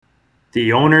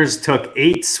The owners took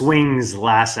 8 swings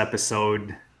last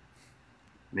episode.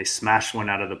 They smashed one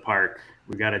out of the park.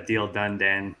 We got a deal done,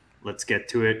 Dan. Let's get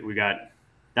to it. We got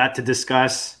that to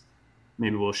discuss.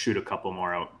 Maybe we'll shoot a couple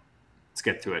more out. Let's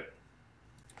get to it.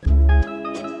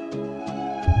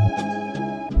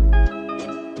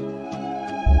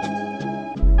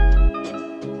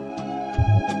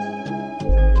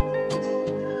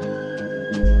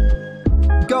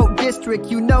 Go district,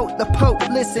 you know the Pope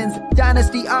listens.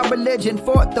 Dynasty, our religion,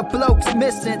 for the blokes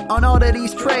missing. On all of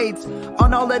these trades,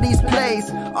 on all of these plays,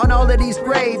 on all of these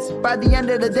grades. By the end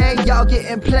of the day, y'all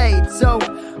getting played. So,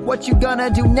 what you gonna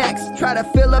do next? Try to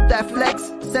fill up that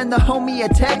flex? Send the homie a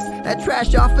text? That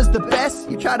trash offer's the best?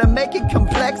 You try to make it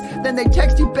complex, then they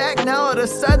text you back. Now all of a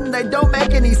sudden they don't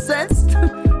make any sense.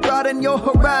 Broaden your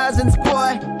horizons,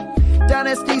 boy.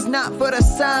 Dynasty's not for the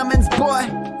Simons, boy.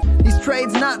 These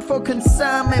trades not for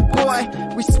consignment, boy.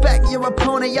 Respect your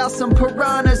opponent, y'all some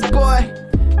piranhas, boy.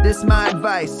 This my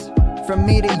advice, from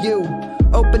me to you.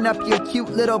 Open up your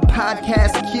cute little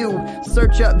podcast queue.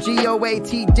 Search up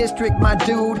GOAT District, my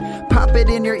dude. Pop it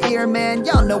in your ear, man,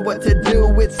 y'all know what to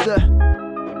do. It's the...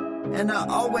 And I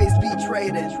always be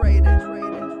traded.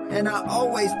 And I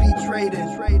always be traded.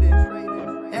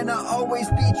 And I always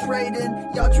be trading.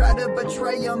 Y'all try to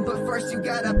betray them, but first you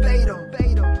gotta bait them.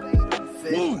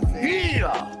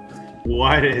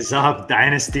 What is up,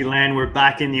 Dynasty Land? We're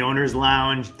back in the owner's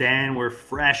lounge. Dan, we're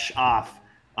fresh off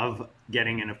of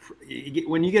getting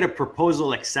when you get a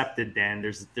proposal accepted, Dan,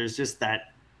 there's just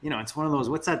that, it's one of those,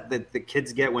 what's that the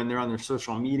kids get when they're on their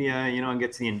social media, and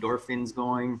gets the endorphins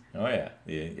going. Oh yeah.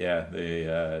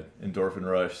 The endorphin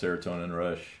rush, serotonin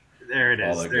rush. There it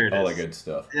is. All the good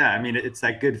stuff. Yeah, I mean, it's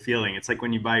that good feeling. It's like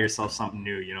when you buy yourself something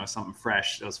new, something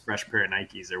fresh, those fresh pair of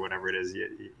Nikes or whatever it is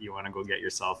you want to go get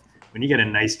yourself. When you get a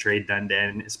nice trade done,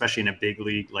 Dan, especially in a big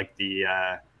league like the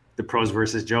Pros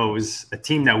versus Joes, a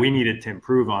team that we needed to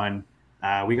improve on,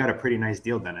 we got a pretty nice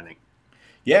deal done, I think.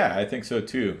 Yeah, I think so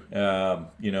too.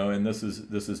 And this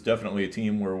is definitely a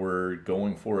team where we're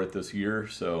going for it this year.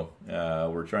 So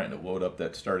we're trying to load up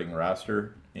that starting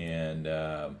roster, and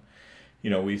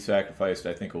we sacrificed,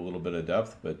 I think, a little bit of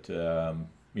depth, but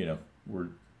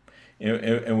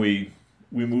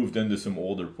we moved into some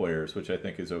older players, which I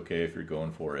think is okay if you're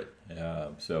going for it.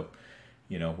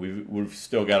 We've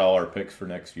still got all our picks for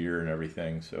next year and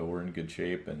everything, so we're in good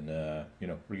shape, and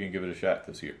we're gonna give it a shot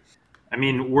this year. I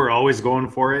mean, we're always going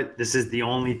for it. This is the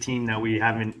only team that we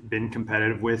haven't been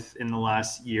competitive with in the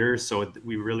last year, so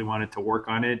we really wanted to work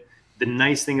on it. The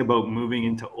nice thing about moving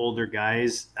into older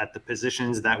guys at the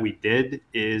positions that we did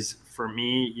is, for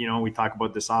me, we talk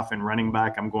about this often, running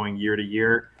back, I'm going year to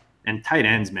year, and tight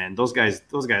ends, man, those guys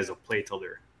will play till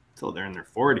they're in their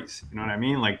 40s. You know what I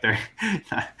mean? Like they're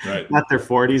not their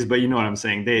 40s, but you know what I'm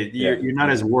saying. You're not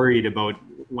as worried about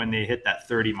when they hit that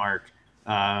 30 mark.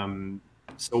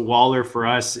 So Waller for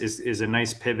us is a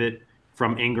nice pivot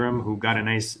from Ingram, who got a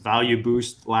nice value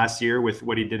boost last year with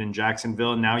what he did in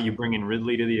Jacksonville. Now you bring in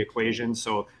Ridley to the equation,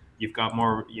 so you've got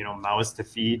more, mouths to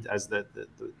feed, as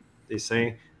they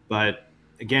say. But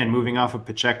again, moving off of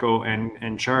Pacheco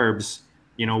and Charbs,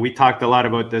 we talked a lot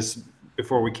about this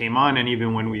before we came on, and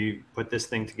even when we put this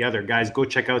thing together. Guys, go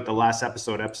check out the last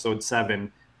episode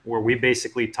 7, where we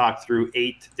basically talked through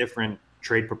 8 different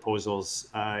trade proposals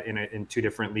in 2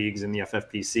 different leagues in the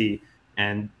FFPC.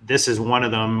 And this is one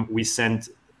of them. We sent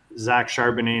Zach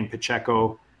Charbonnet and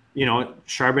Pacheco.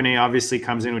 Charbonnet obviously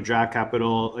comes in with draft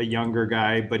capital, a younger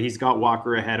guy, but he's got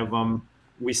Walker ahead of him.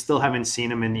 We still haven't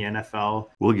seen him in the NFL.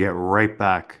 We'll get right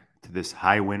back to this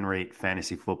high win rate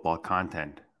fantasy football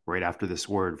content right after this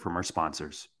word from our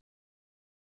sponsors.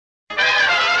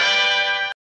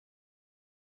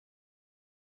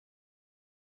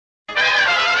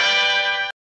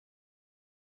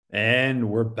 And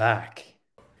we're back.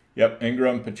 Yep,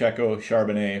 Ingram, Pacheco,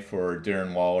 Charbonnet for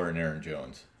Darren Waller and Aaron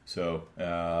Jones. So,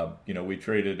 we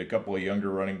traded a couple of younger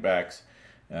running backs.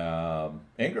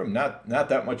 Ingram, not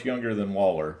that much younger than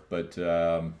Waller, but,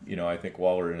 I think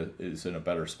Waller is in a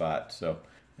better spot. So,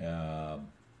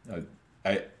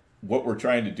 what we're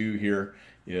trying to do here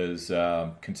is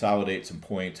consolidate some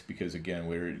points, because, again,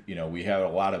 we had a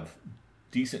lot of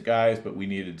decent guys, but we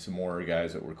needed some more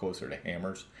guys that were closer to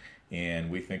hammers.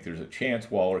 And we think there's a chance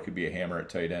Waller could be a hammer at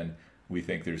tight end. We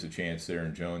think there's a chance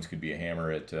Aaron Jones could be a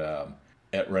hammer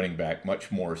at running back, much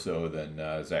more so than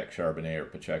Zach Charbonnet or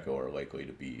Pacheco are likely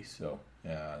to be. So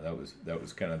that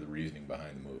was kind of the reasoning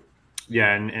behind the move.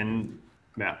 Yeah, and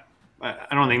I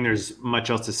don't think there's much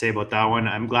else to say about that one.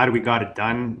 I'm glad we got it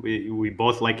done. We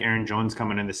both like Aaron Jones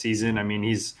coming in the season. I mean,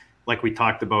 he's, like we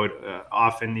talked about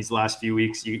often these last few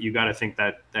weeks, you got to think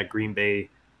that Green Bay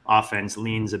offense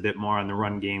leans a bit more on the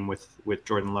run game with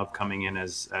Jordan Love coming in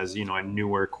as a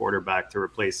newer quarterback to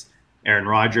replace Aaron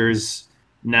Rodgers.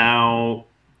 Now,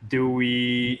 do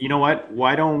we? You know what?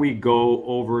 Why don't we go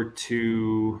over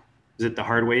to? Is it the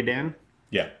hard way, Dan?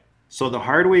 Yeah. So the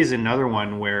hard way is another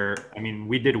one where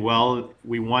we did well.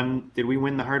 We won. Did we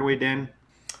win the hard way, Dan?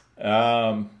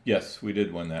 Yes, we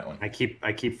did win that one. I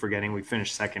keep forgetting we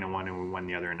finished second in one and we won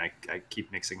the other, and I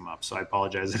keep mixing them up. So I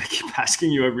apologize that I keep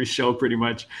asking you every show pretty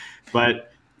much.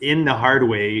 But in the hard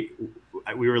way,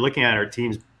 we were looking at our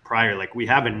teams prior. Like, we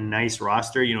have a nice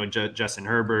roster, Justin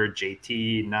Herbert,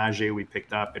 JT, Najee we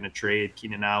picked up in a trade,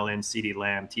 Keenan Allen, CeeDee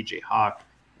Lamb, TJ Hawk,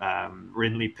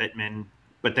 Ridley Pittman.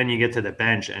 But then you get to the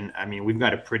bench, and we've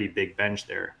got a pretty big bench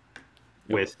there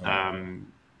with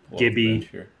Gibby,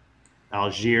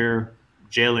 Algier,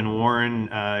 Jalen Warren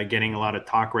getting a lot of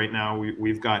talk right now.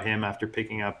 We've got him after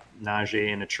picking up Najee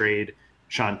in a trade,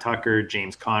 Sean Tucker,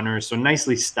 James Conner. So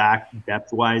nicely stacked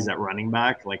depth-wise at running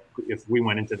back. Like, if we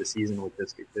went into the season with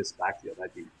this backfield,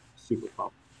 I'd be super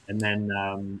pumped. And then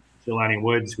Jelani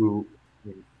Woods, who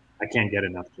I can't get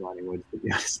enough Jelani Woods, to be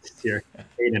honest, this year.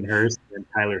 Hayden Hurst and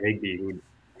Tyler Higbee, who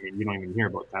you don't even hear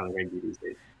about Tyler Higbee these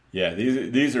days. Yeah,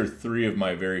 these are three of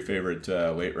my very favorite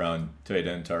late round tight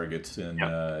end targets in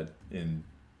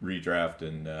redraft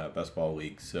and best ball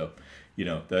leagues. So,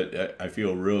 that I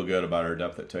feel real good about our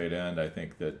depth at tight end. I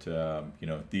think that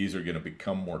these are going to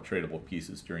become more tradable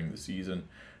pieces during the season.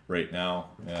 Right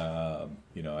now,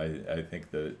 I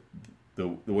think that the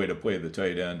way to play the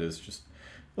tight end is just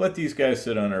let these guys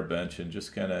sit on our bench and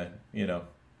just kind of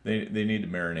they need to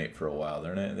marinate for a while.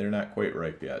 They're not quite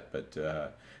ripe yet, but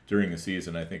during the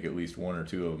season, I think at least one or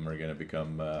two of them are going to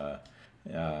become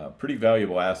pretty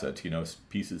valuable assets.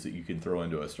 Pieces that you can throw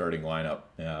into a starting lineup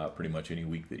pretty much any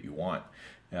week that you want,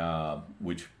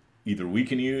 which either we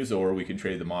can use or we can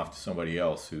trade them off to somebody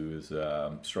else who is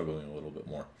struggling a little bit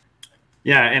more.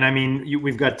 Yeah, and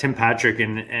we've got Tim Patrick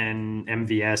and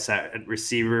MVS at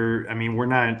receiver.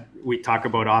 We talk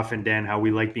about often, Dan, how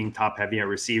we like being top heavy at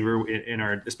receiver in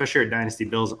our, especially our Dynasty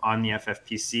Bills on the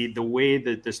FFPC. The way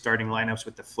that the starting lineups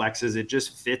with the flexes, it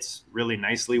just fits really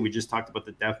nicely. We just talked about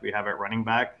the depth we have at running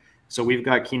back. So we've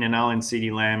got Keenan Allen,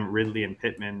 CeeDee Lamb, Ridley, and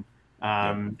Pittman,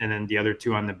 and then the other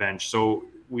two on the bench. So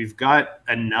we've got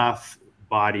enough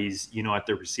bodies, at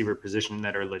the receiver position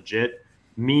that are legit.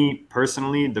 Me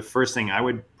personally, the first thing I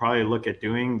would probably look at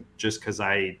doing, just because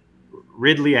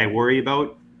Ridley I worry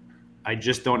about. I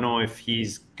just don't know if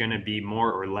he's going to be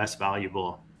more or less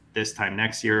valuable this time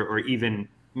next year, or even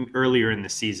earlier in the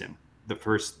season, the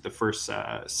first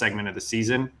segment of the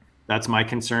season. That's my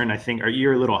concern. I think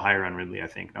you're a little higher on Ridley, I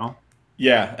think, no?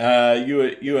 Yeah,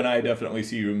 you and I definitely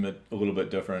see him a little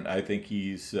bit different. I think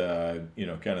he's kind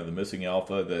of the missing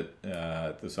alpha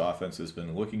that this offense has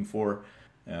been looking for.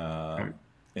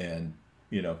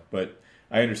 But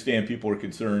I understand people are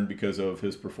concerned because of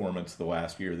his performance the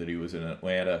last year that he was in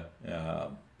Atlanta.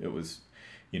 It was,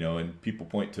 and people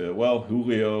point to,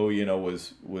 Julio,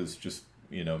 was just,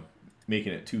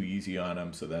 making it too easy on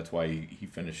him. So that's why he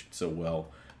finished so well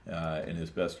in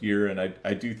his best year. And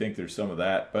I do think there's some of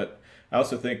that, but I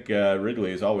also think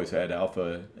Ridley has always had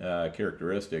alpha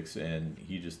characteristics, and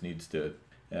he just needs to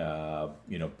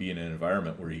be in an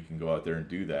environment where he can go out there and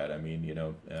do that.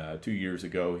 2 years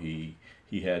ago, he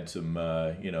had some,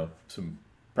 some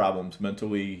problems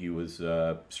mentally. He was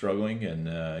struggling, and,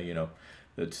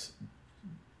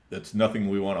 that's nothing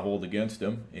we want to hold against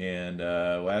him. And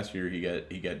last year he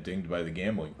got dinged by the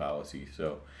gambling policy.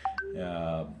 So,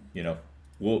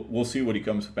 we'll see what he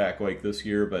comes back like this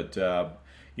year, but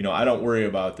I don't worry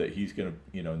about that he's going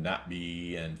to, not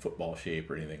be in football shape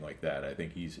or anything like that. I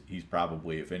think he's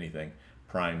probably, if anything,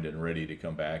 primed and ready to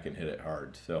come back and hit it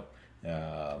hard. So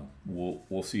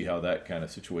we'll see how that kind of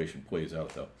situation plays out,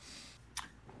 though.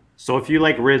 So if you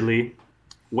like Ridley,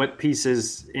 what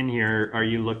pieces in here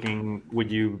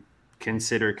would you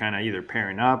consider kind of either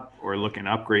pairing up or looking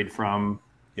to upgrade from?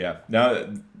 Yeah. Now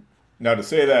to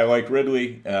say that I like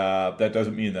Ridley, that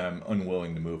doesn't mean that I'm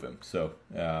unwilling to move him. So,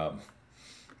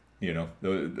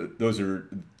 those are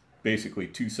basically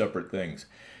two separate things,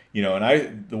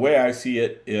 and the way I see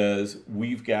it is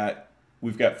we've got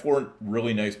four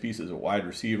really nice pieces of wide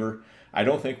receiver. I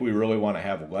don't think we really want to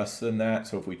have less than that.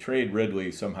 So if we trade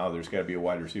Ridley, somehow there's got to be a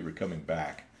wide receiver coming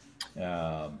back.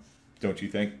 Don't you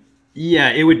think? Yeah,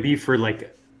 it would be for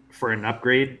an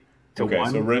upgrade to okay,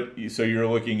 one. So you're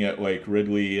looking at like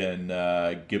Ridley and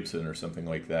Gibson or something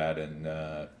like that,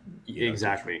 and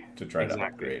exactly to try to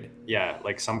upgrade. Yeah,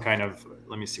 like some kind of.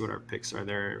 Let me see what our picks are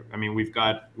there. We've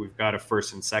got a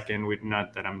first and second.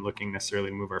 Not that I'm looking necessarily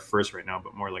to move our first right now,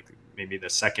 but more like maybe the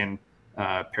second.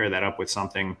 Pair that up with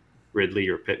something. Ridley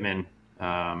or Pittman.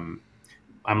 I'm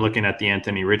looking at the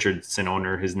Anthony Richardson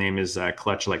owner. His name is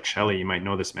Clutch Like Shelley. You might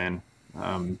know this man.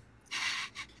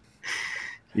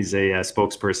 He's a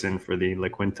spokesperson for the La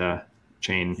Quinta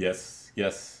chain. Yes.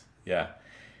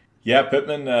 Yeah,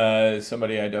 Pittman is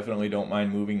somebody I definitely don't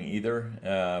mind moving either.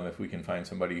 If we can find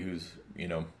somebody who's,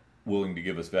 willing to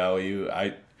give us value.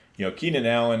 Keenan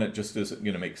Allen, it just isn't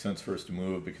going to make sense for us to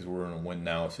move because we're in a win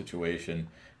now situation.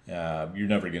 You're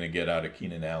never going to get out of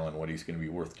Keenan Allen what he's going to be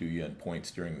worth to you in points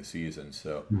during the season.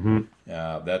 So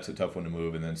that's a tough one to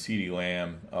move. And then CeeDee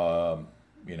Lamb,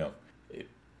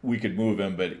 we could move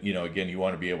him, but again, you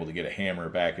want to be able to get a hammer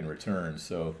back in return.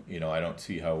 So I don't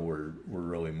see how we're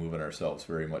really moving ourselves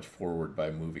very much forward by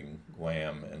moving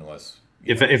Lamb unless.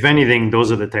 If anything,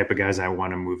 those are the type of guys I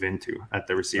want to move into at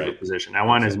the receiver position. I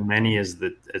want as many as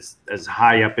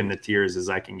high up in the tiers as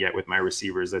I can get with my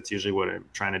receivers. That's usually what I'm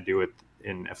trying to do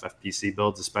in FFPC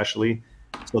builds, especially.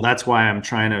 So that's why I'm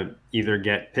trying to either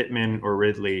get Pittman or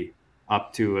Ridley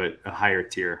up to a higher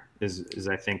tier. Is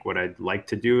I think what I'd like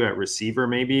to do at receiver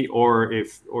maybe, or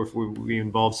if we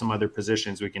involve some other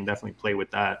positions, we can definitely play with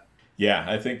that. Yeah,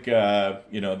 I think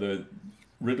the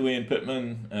Ridley and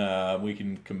Pittman, we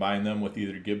can combine them with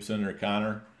either Gibson or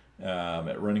Connor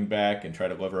at running back and try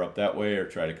to lever up that way, or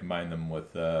try to combine them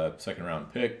with a second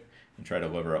round pick and try to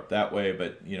lever up that way.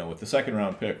 But with the second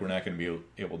round pick, we're not going to be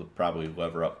able to probably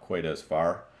lever up quite as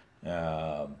far.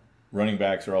 Running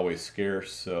backs are always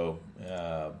scarce, so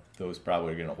those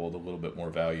probably are going to hold a little bit more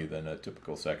value than a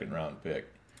typical second round pick.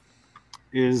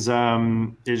 Is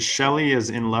Shelley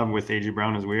as in love with AJ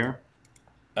Brown as we are?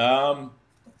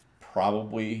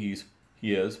 Probably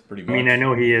he is pretty much. I mean, I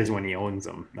know he is when he owns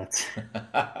them. That's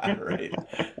right.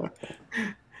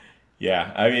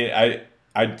 Yeah, I mean,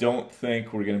 I don't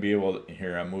think we're going to be able to.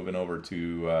 Here, I'm moving over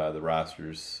to the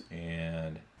rosters,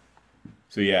 and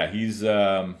so yeah, he's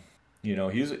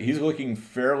he's looking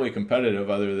fairly competitive.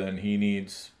 Other than he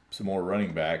needs some more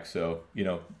running back, so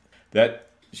that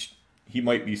he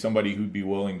might be somebody who'd be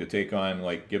willing to take on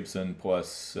like Gibson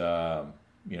plus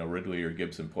Ridley or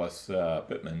Gibson plus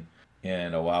Pittman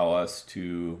and allow us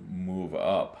to move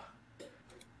up.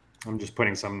 I'm just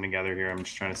putting something together here. I'm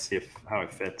just trying to see how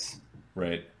it fits.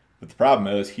 Right. But the problem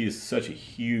is he's such a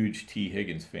huge T.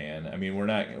 Higgins fan. I mean, we're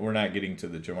not getting to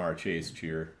the Jamar Chase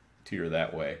tier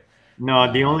that way.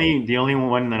 No, the only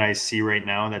one that I see right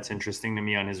now that's interesting to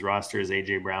me on his roster is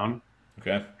AJ Brown.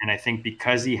 Okay. And I think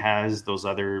because he has those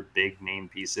other big name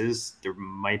pieces, there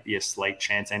might be a slight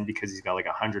chance, and because he's got like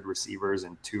 100 receivers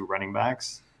and 2 running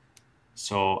backs.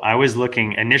 So I was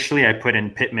looking initially. I put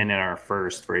in Pittman in our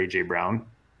first for AJ Brown,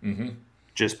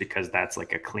 just because that's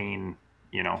like a clean.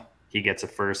 He gets a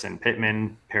first, and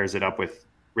Pittman pairs it up with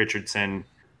Richardson,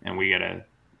 and we get a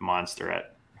monster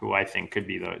at who I think could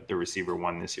be the receiver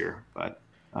 1 this year. But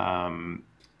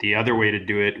the other way to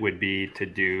do it would be to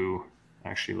do.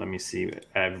 Actually, let me see.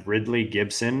 I have Ridley,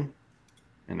 Gibson,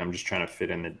 and I'm just trying to fit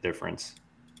in the difference,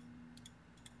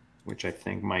 which I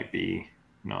think might be.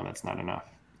 No, that's not enough.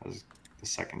 The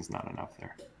second's not enough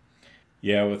there.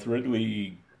 Yeah, with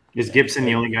Ridley. Is Gibson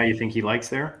the only guy you think he likes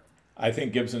there? I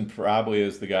think Gibson probably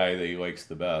is the guy that he likes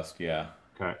the best, yeah.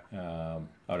 Okay.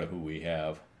 Out of who we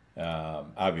have.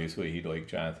 Obviously, he'd like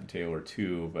Jonathan Taylor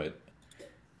too, but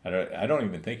I don't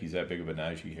even think he's that big of a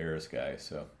Najee Harris guy,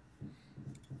 so.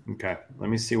 Okay, let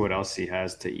me see what else he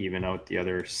has to even out the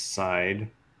other side.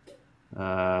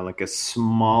 Like a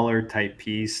smaller type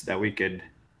piece that we could.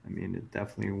 I mean, it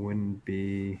definitely wouldn't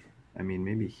be. I mean,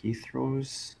 maybe he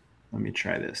throws. Let me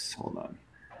try this. Hold on.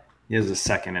 He has a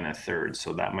second and a third,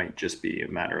 so that might just be a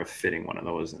matter of fitting one of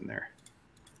those in there.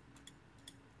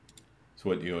 So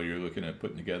what deal you're looking at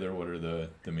putting together? What are the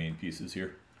main pieces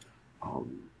here?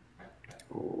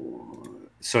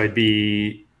 So it'd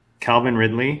be Calvin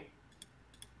Ridley.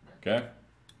 Okay.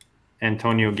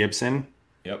 Antonio Gibson.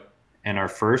 Yep. And our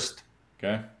first.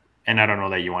 Okay. And I don't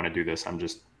know that you want to do this. I'm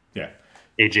just. Yeah.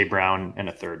 AJ Brown and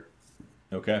a third.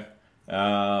 Okay.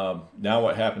 Now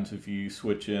what happens if you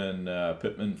switch in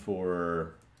Pittman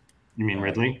for? You mean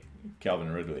Ridley?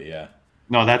 Calvin Ridley, yeah.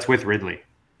 No, that's with Ridley.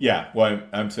 Yeah. Well,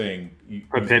 I'm saying.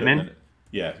 Put Pittman?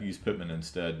 Yeah, use Pittman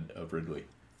instead of Ridley.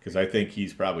 Because I think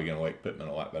he's probably going to like Pittman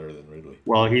a lot better than Ridley.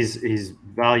 Well, he's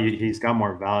value. He's got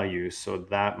more value, so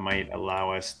that might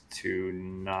allow us to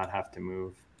not have to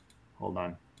move. Hold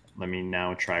on. Let me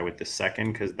now try with the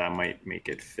second because that might make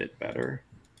it fit better.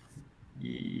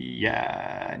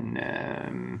 Yeah.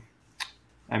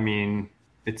 I mean,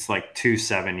 it's like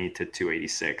 270 to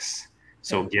 286.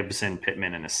 So Gibson,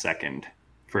 Pittman, and a second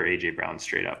for AJ Brown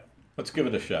straight up. Let's give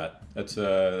it a shot. That's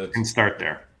and start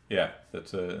there. Yeah,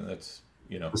 that's.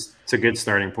 It's a good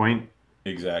starting point.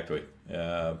 Exactly.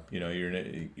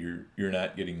 You're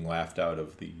not getting laughed out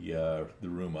of the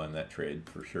room on that trade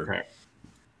for sure. Okay.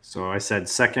 So I said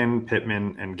second,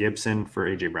 Pittman and Gibson for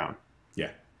AJ Brown. Yeah.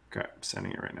 Okay, I'm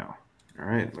sending it right now. All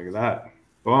right, look at that.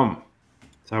 Boom.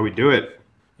 That's how we do it.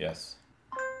 Yes.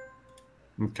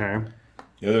 Okay.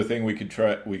 The other thing we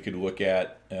could look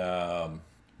at,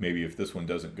 maybe if this one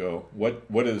doesn't go,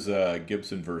 what is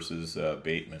Gibson versus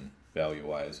Bateman value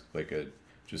wise? Like a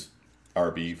just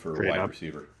RB for Straight wide up.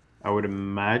 receiver. I would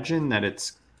imagine that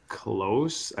it's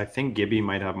close. I think Gibby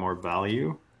might have more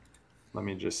value. Let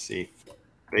me just see.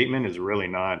 Bateman is really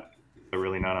not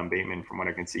on Bateman from what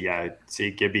I can see. Yeah,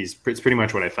 see Gibby's it's pretty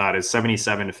much what I thought is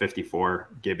 77 to 54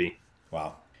 Gibby.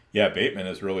 Wow. Yeah, Bateman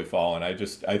has really fallen. I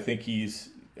think he's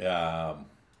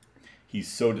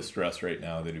so distressed right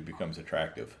now that he becomes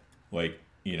attractive. Like,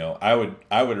 I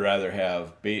would rather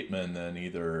have Bateman than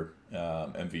either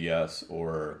MVS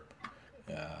or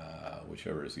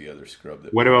whichever is the other scrub.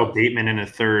 What about Bateman in a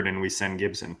third and we send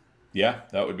Gibson? Yeah,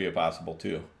 that would be a possible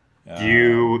too.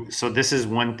 So this is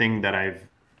one thing that it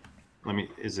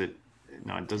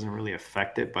doesn't really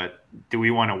affect it, but do we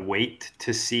want to wait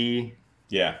to see?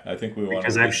 Yeah, I think we want to.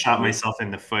 Because I've shot myself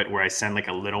in the foot where I send like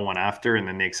a little one after and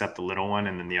then they accept the little one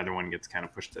and then the other one gets kind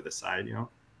of pushed to the side,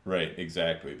 Right,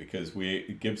 exactly. Because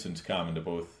Gibson's common to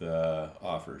both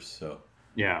offers, so.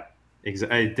 Yeah.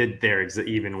 I did there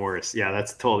even worse. Yeah,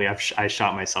 that's totally. I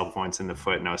shot myself once in the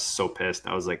foot, and I was so pissed.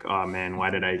 I was like, "Oh man,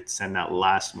 why did I send that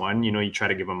last one?" You try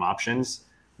to give them options,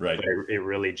 right? But it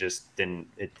really just didn't.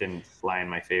 It didn't fly in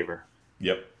my favor.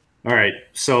 Yep. All right,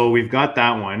 so we've got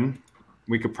that one.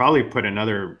 We could probably put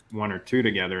another one or two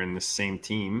together in the same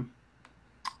team.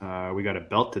 We got a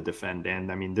belt to defend,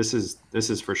 and I mean, this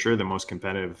is for sure the most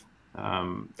competitive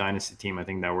Dynasty team I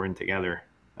think that we're in together.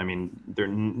 I mean,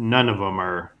 none of them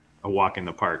are a walk in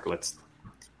the park. Let's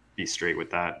be straight with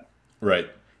that. Right.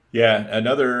 Yeah.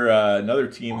 Another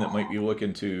team that might be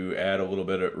looking to add a little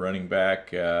bit at running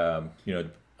back. I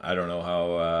don't know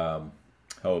how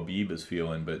Abib is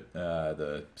feeling, but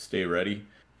the Stay Ready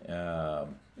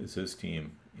is his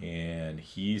team, and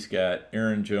he's got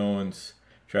Aaron Jones,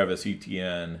 Travis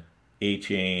Etienne,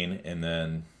 A-Chain, and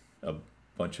then a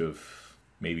bunch of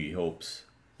maybe hopes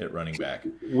at running back.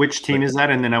 Which team is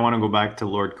that? And then I want to go back to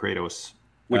Lord Kratos.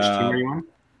 Which team are you on?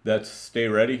 That's Stay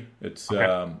Ready. It's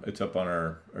okay. It's up on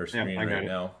our screen right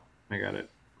now. I got it.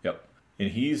 Yep.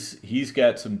 And he's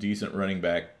got some decent running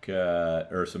back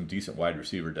or some decent wide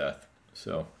receiver depth.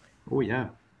 So. Oh yeah.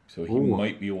 So he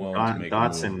might be willing to make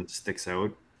Dotson a move. Sticks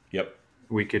out. Yep.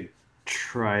 We could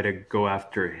try to go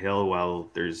after Hill while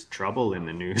there's trouble in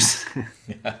the news.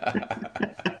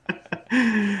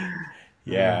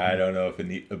 Yeah, I don't know if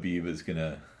Abib is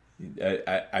gonna.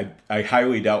 I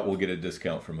highly doubt we'll get a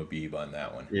discount from Abib on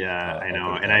that one. Yeah, I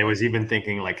know. And I was even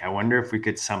thinking, like, I wonder if we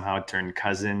could somehow turn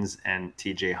Cousins and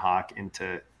TJ Hawk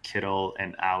into Kittle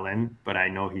and Allen, but I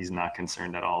know he's not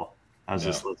concerned at all. I was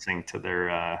just listening to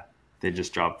their, they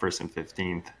just dropped 1st and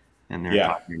 15th, and they're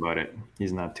talking about it.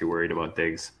 He's not too worried about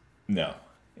Diggs. No.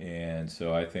 And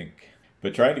so I think,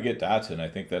 but trying to get Dotson, I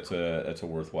think that's a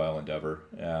worthwhile endeavor.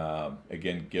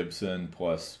 Again, Gibson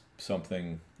plus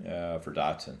something for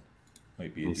Dotson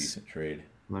might be a decent trade.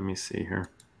 Let me see here.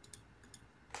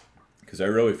 Because I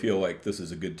really feel like this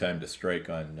is a good time to strike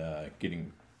on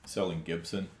selling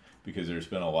Gibson, because there's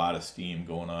been a lot of steam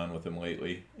going on with him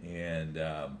lately, and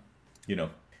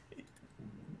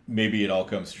maybe it all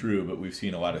comes true, but we've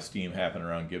seen a lot of steam happen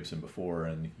around Gibson before,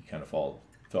 and he kind of fell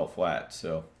flat.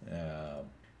 So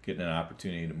getting an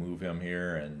opportunity to move him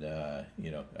here, and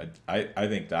I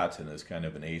think Dotson is kind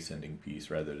of an ascending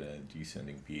piece rather than a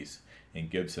descending piece, and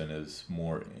Gibson is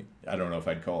more, I don't know if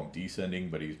I'd call him descending,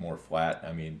 but he's more flat.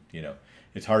 I mean,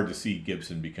 it's hard to see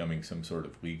Gibson becoming some sort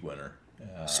of league winner.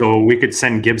 So we could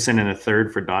send Gibson in a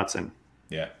third for Dotson.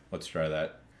 Yeah, let's try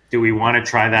that. Do we want to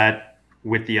try that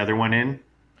with the other one in?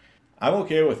 I'm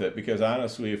okay with it, because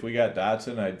honestly, if we got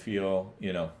Dotson, I'd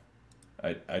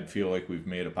feel like we've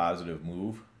made a positive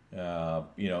move,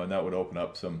 and that would open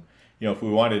up some, if we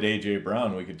wanted AJ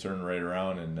Brown, we could turn right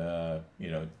around and,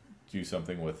 do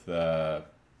something with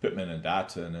Pittman and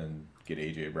Dotson and get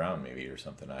AJ Brown maybe or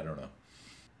something. I don't know.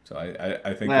 So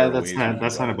I think that's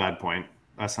not a bad point.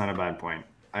 That's not a bad point.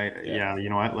 Yeah, you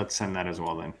know what? Let's send that as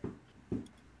well then.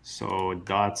 So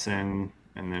Dotson,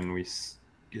 and then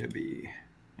Gibby,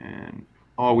 and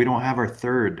we don't have our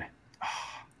third.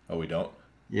 Oh, we don't?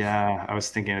 Yeah, I was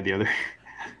thinking of the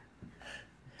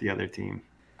other team.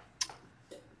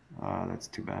 That's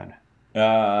too bad.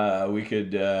 We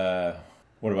could.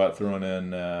 What about throwing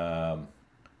in?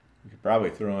 We could probably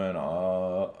throw in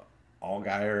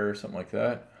Allgaier or something like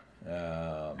that.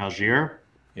 Algier.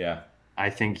 Yeah. I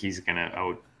think he's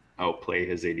gonna outplay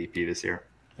his ADP this year.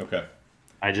 Okay.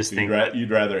 I just So think you'd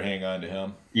rather hang on to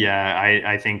him. Yeah,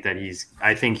 I think that he's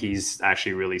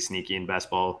actually really sneaky in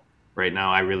best ball right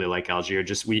now. I really like Algier.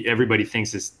 Everybody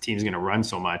thinks this team's going to run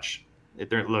so much.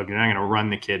 You're not going to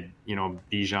run the kid,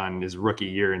 Bijan his rookie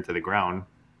year into the ground.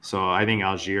 So I think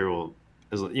Algier will,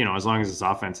 as long as his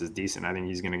offense is decent, I think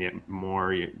he's going to get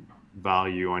more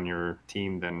value on your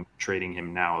team than trading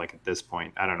him now. Like at this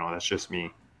point, I don't know. That's just me.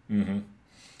 Mm-hmm.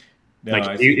 No,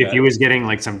 like if he was getting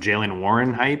like some Jalen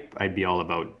Warren hype, I'd be all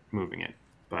about moving it.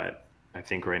 But I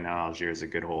think right now Algier is a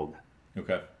good hold.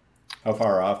 Okay. How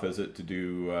far off is it to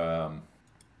do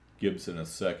Gibson a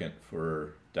second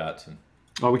for Dotson?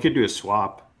 Oh, we could do a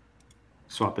swap.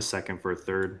 Swap a second for a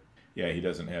third. Yeah, he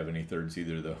doesn't have any thirds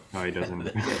either, though. No, he doesn't.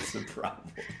 That's the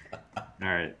problem. All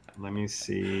right, let me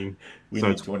see. We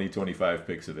need 2025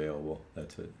 picks available.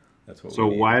 That's it. That's what. So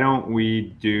we need. why don't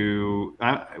we do?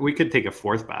 We could take a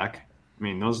fourth back. I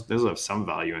mean, those have some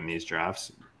value in these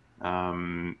drafts.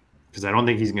 Because I don't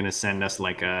think he's going to send us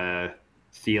like a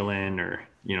Thielen or,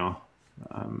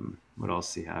 what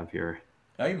else does he have here?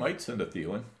 He might send a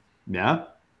Thielen. Yeah?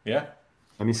 Yeah.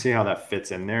 Let me see how that fits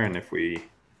in there. And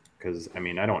because, I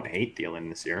don't hate Thielen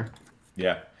this year.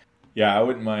 Yeah. Yeah, I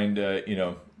wouldn't mind,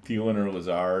 Thielen or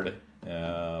Lazard.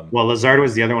 Well, Lazard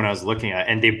was the other one I was looking at,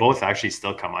 and they both actually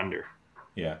still come under.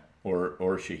 Yeah. Or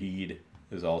Shaheed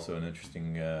is also an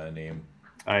interesting name.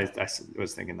 I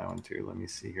was thinking that one too. Let me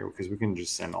see here, because we can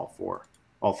just send all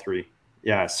three.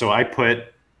 Yeah, so I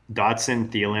put Dotson,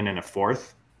 Thielen in a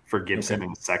fourth for Gibson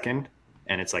in a second,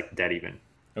 and it's like dead even.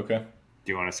 Okay.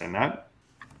 Do you want to send that?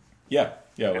 Yeah,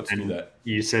 let's do that.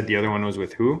 You said the other one was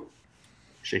with who?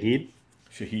 Shaheed?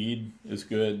 Shaheed is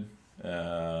good.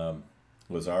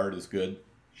 Lazard is good.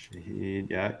 Shaheed,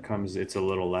 yeah, it's a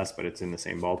little less, but it's in the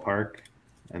same ballpark.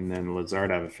 And then Lazard,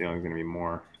 I have a feeling is going to be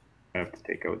more. I have to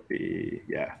take out it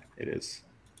is.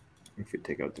 If we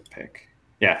take out the pick.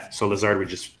 Yeah, so Lazard, we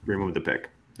just remove the pick.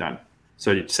 Done.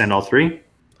 So you send all three.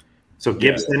 So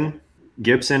Gibson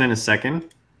in a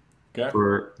second. Okay.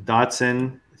 For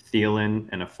Dotson, Thielen,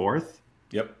 and a fourth.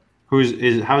 Yep.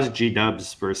 How's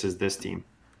G-Dubs versus this team?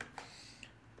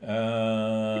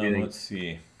 Let's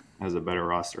see. Has a better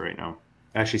roster right now.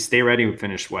 Actually, Stay Ready would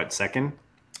finish second?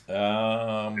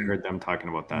 I heard them talking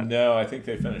about that. No, I think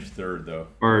they finished third though.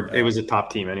 Or it was a top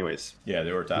team anyways. Yeah,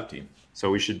 they were a top team.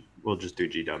 So we'll just do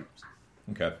G-Dubs.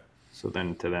 Okay. So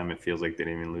then to them, it feels like they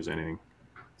didn't even lose anything.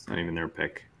 It's not even their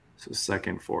pick. So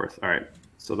second, fourth. All right.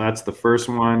 So that's the first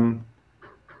one.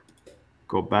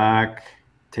 Go back,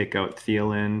 take out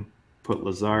Thielen, put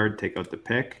Lazard, take out the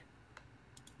pick.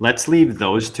 Let's leave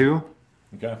those two.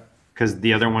 Okay. Because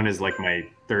the other one is like my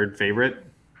third favorite.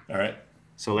 All right.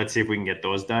 So let's see if we can get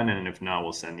those done. And if not,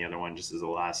 we'll send the other one just as a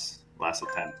last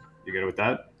attempt. You good with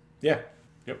that? Yeah.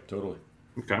 Yep, totally.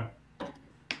 Okay.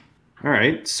 All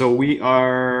right. So what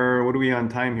are we on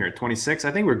time here? 26?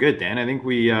 I think we're good, Dan. I think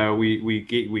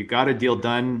we got a deal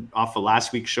done off of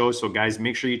last week's show. So guys,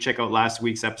 make sure you check out last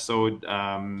week's episode.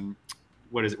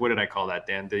 What did I call that,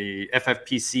 Dan? The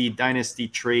FFPC Dynasty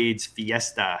Trades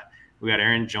Fiesta. We got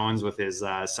Aaron Jones with his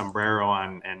sombrero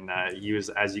on, and he was,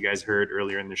 as you guys heard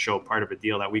earlier in the show, part of a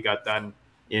deal that we got done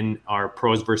in our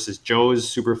Pros versus Joes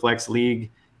Superflex League.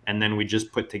 And then we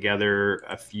just put together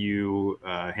a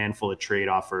handful of trade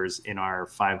offers in our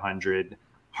 500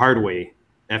 Hardway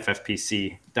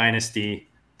FFPC Dynasty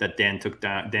that Dan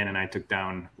and I took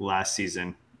down last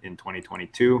season in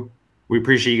 2022. We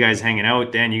appreciate you guys hanging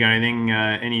out. Dan, you got anything?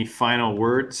 Any final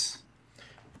words?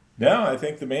 No, I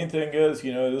think the main thing is,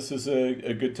 this is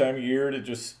a good time of year to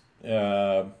just,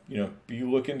 be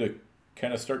looking to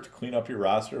kind of start to clean up your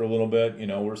roster a little bit.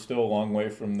 We're still a long way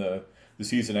from the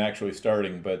season actually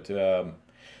starting, but,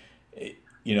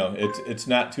 it's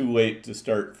not too late to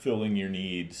start filling your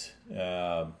needs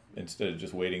instead of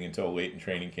just waiting until late in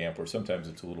training camp, where sometimes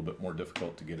it's a little bit more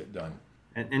difficult to get it done.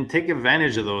 And take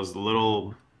advantage of those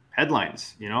little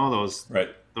headlines,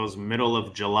 those middle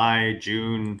of July,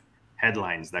 June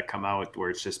headlines that come out where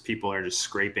it's just people are just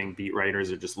scraping, beat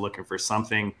writers are just looking for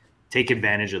something. Take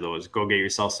advantage of those. Go get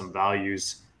yourself some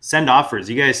values. Send offers.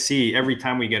 You guys see every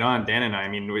time we get on, Dan and I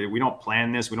mean, we don't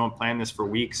plan this. We don't plan this for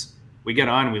weeks. We get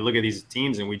on, we look at these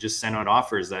teams, and we just send out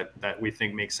offers that we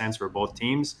think make sense for both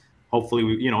teams.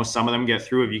 Hopefully, some of them get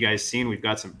through. Have you guys seen? We've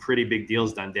got some pretty big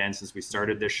deals done, Dan, since we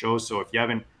started this show. So if you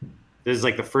haven't, this is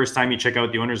like the first time you check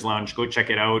out the Owners Lounge, go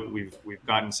check it out. We've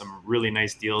gotten some really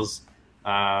nice deals.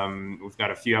 We've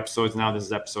got a few episodes now. This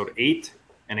is episode 8.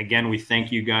 And again, we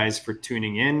thank you guys for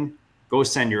tuning in. Go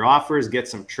send your offers, get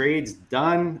some trades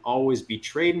done. Always be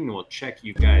trading. We'll check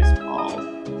you guys all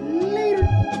later.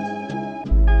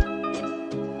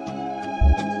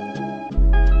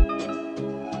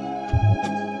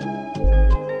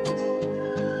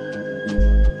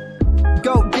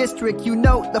 GOAT district, you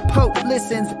know the Pope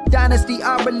listens. Dynasty,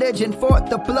 our religion, for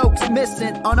the blokes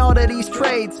missing. On all of these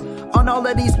trades, on all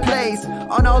of these plays,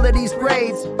 on all of these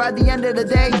grades. By the end of the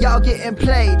day, y'all getting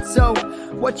played. So,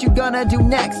 what you gonna do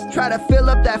next? Try to fill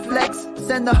up that flex?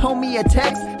 Send the homie a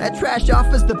text? That trash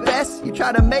offers the best? You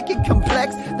try to make it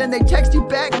complex, then they text you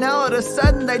back. Now all of a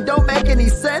sudden they don't make any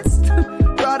sense.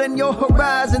 Broaden your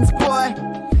horizons, boy.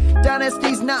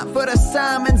 Dynasty's not for the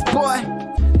Simons, boy.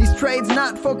 These trades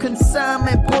not for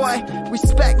consignment, boy.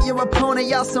 Respect your opponent,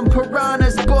 y'all some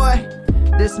piranhas, boy.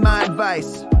 This my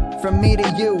advice from me to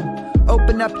you.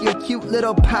 Open up your cute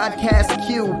little podcast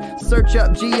queue. Search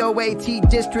up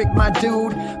GOAT District, my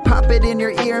dude. Pop it in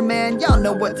your ear, man. Y'all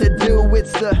know what to do.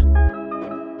 It's the...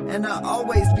 And I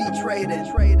always be traded.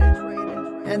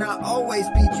 And I always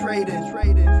be traded.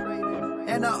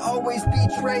 And I always be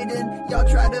trading. Y'all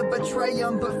try to betray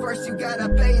them, but first you gotta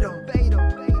bait them.